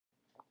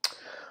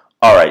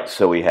All right,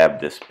 so we have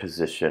this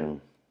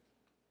position,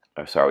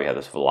 or sorry, we have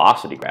this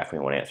velocity graph. We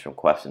want to answer some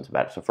questions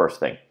about it. So first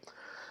thing,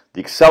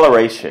 the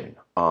acceleration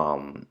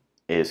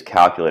is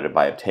calculated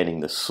by obtaining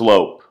the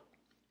slope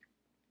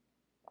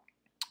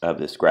of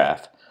this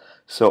graph.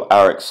 So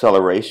our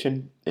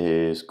acceleration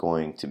is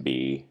going to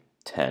be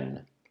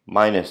 10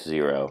 minus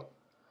 0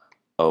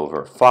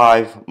 over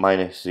 5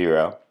 minus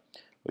 0,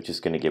 which is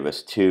going to give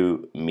us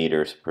 2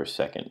 meters per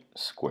second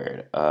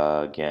squared.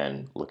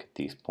 Again, look at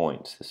these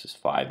points. This is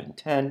 5 and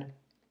 10,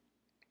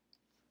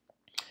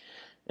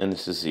 and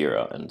this is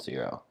 0 and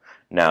 0.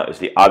 Now, is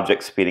the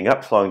object speeding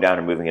up, slowing down,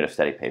 or moving at a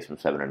steady pace from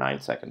 7 to 9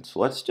 seconds? So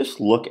let's just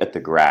look at the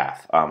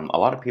graph. A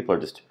lot of people are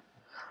just,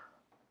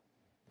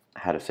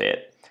 how to say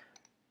it,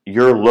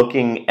 you're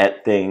looking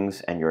at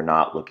things and you're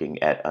not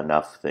looking at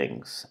enough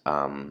things.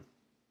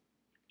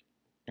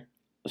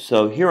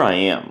 So here I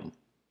am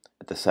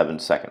at the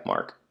 7-second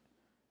mark,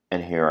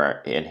 and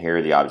here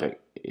the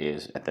object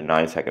is at the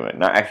 9-second mark.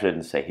 Now, actually, I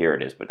didn't say here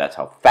it is, but that's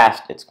how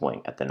fast it's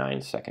going at the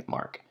 9-second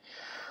mark.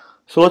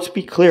 So let's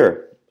be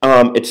clear.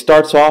 It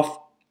starts off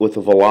with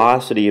a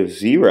velocity of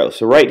 0.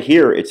 So right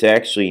here, it's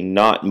actually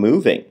not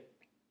moving.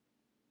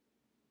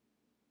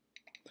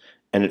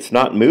 And it's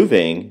not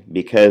moving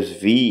because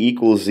v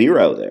equals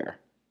 0 there.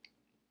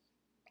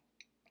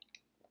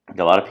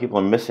 A lot of people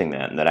are missing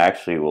that, and that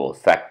actually will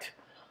affect,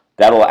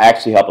 that will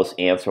actually help us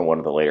answer one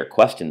of the later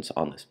questions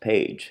on this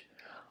page.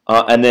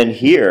 And then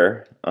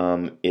here,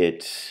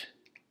 it's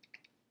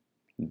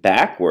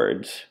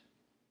backwards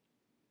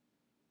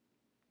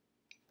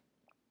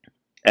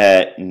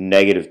at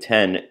negative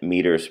 10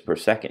 meters per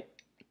second.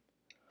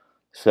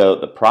 So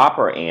the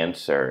proper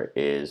answer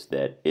is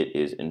that it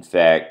is in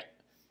fact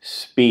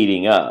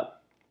speeding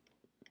up.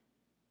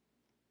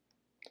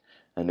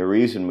 And the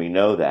reason we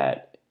know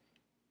that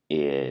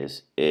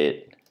is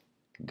it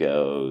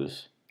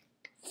goes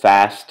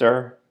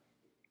faster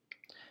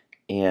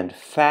and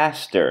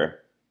faster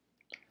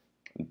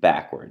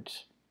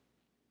backwards.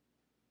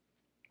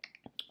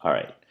 All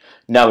right.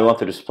 Now we want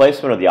the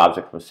displacement of the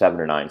object from 7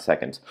 to 9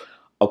 seconds.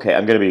 Okay,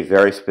 I'm going to be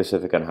very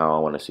specific on how I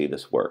want to see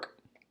this work.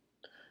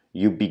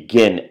 You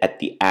begin at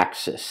the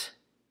axis.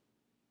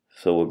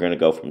 So we're going to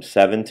go from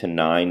 7 to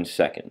 9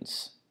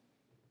 seconds.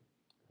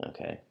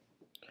 Okay.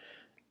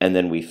 And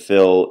then we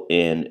fill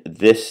in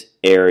this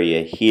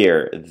area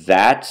here.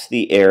 That's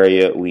the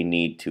area we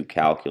need to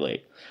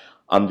calculate.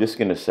 I'm just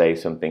going to say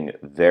something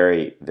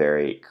very,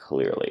 very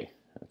clearly.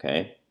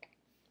 Okay.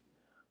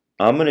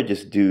 I'm going to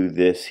just do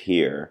this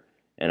here,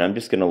 and I'm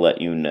just going to let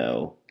you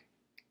know,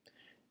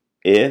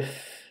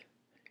 if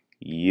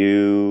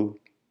you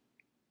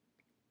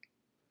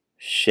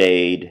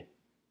shade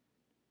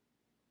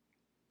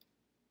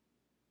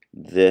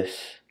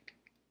this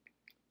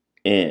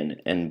in,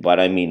 and what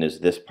I mean is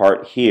this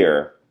part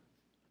here,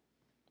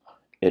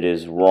 it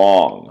is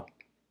wrong.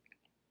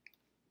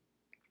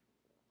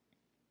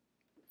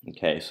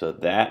 Okay, so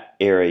that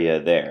area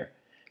there,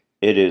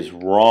 it is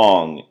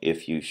wrong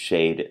if you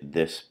shade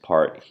this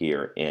part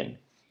here in.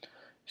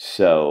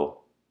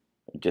 So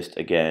just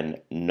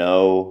again,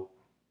 no,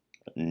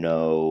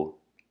 no,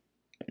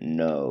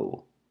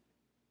 no,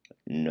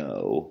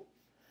 no,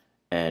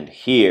 and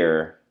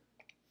here,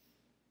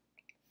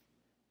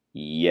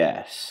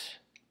 yes.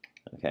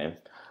 Okay.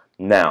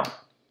 Now,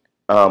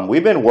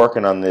 we've been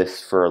working on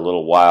this for a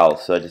little while,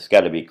 so I just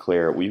got to be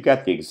clear. We've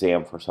got the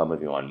exam for some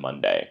of you on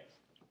Monday.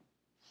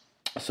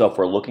 So if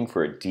we're looking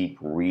for a deep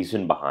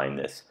reason behind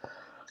this,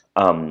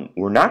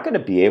 we're not going to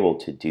be able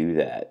to do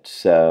that.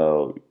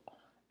 So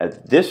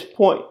at this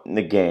point in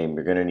the game,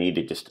 you're going to need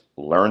to just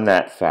learn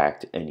that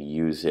fact and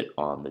use it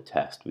on the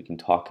test. We can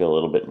talk a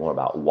little bit more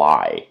about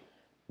why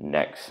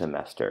next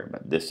semester,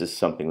 but this is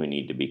something we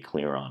need to be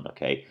clear on,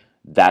 okay?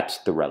 That's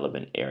the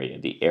relevant area.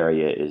 The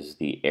area is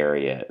the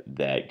area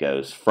that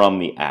goes from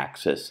the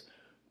axis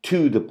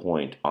to the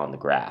point on the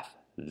graph.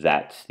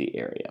 That's the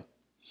area.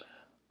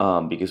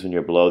 Because when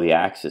you're below the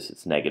axis,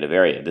 it's negative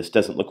area. This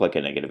doesn't look like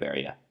a negative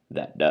area.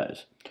 That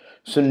does.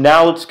 So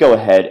now let's go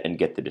ahead and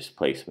get the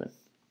displacement.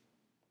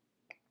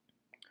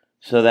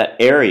 So that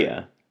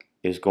area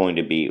is going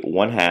to be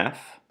 1/2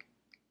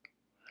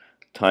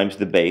 times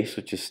the base,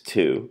 which is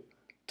 2,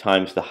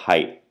 times the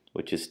height,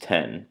 which is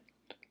 10.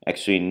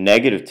 Actually,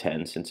 negative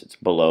 10 since it's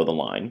below the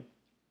line.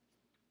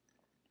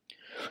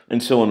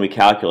 And so when we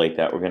calculate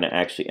that, we're going to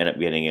actually end up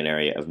getting an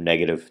area of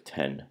negative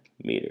 10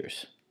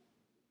 meters.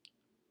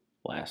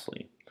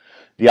 Lastly,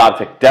 the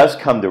object does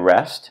come to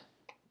rest,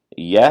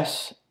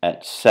 yes,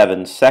 at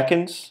 7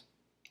 seconds,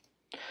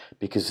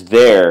 because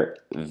there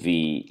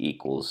v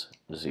equals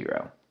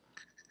 0.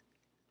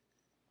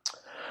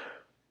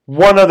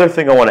 One other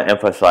thing I want to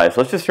emphasize,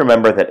 let's just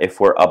remember that if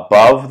we're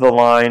above the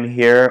line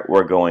here,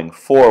 we're going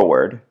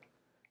forward.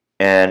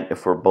 And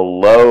if we're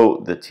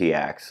below the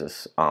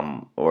t-axis,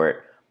 and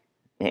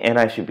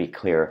I should be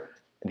clear,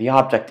 the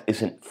object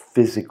isn't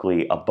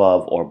physically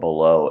above or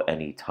below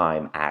any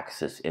time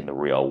axis in the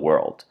real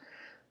world.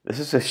 This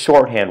is a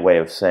shorthand way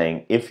of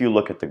saying if you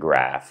look at the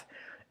graph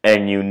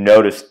and you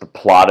notice the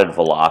plotted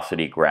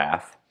velocity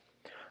graph,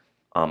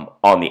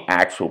 on the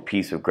actual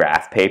piece of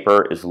graph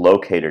paper is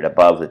located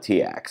above the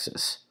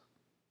t-axis.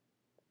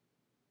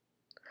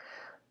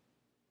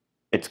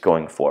 It's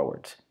going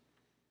forwards.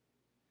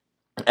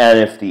 And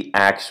if the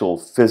actual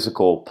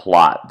physical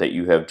plot that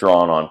you have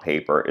drawn on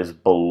paper is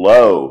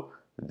below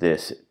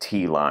this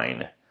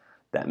t-line,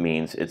 that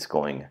means it's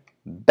going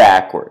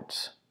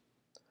backwards.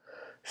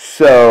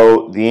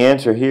 So the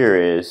answer here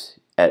is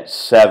at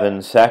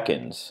 7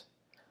 seconds,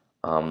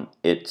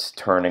 it's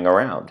turning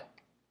around.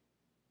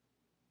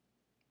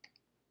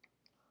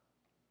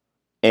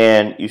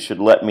 And you should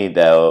let me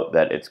know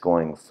that it's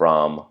going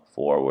from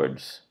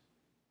forwards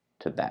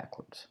to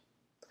backwards.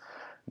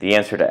 The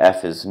answer to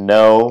F is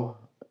no,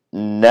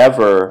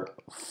 never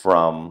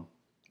from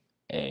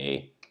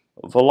a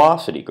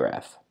velocity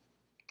graph.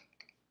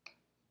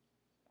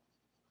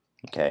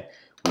 Okay,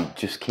 we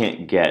just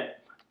can't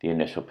get the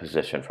initial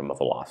position from a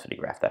velocity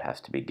graph. That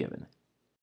has to be given.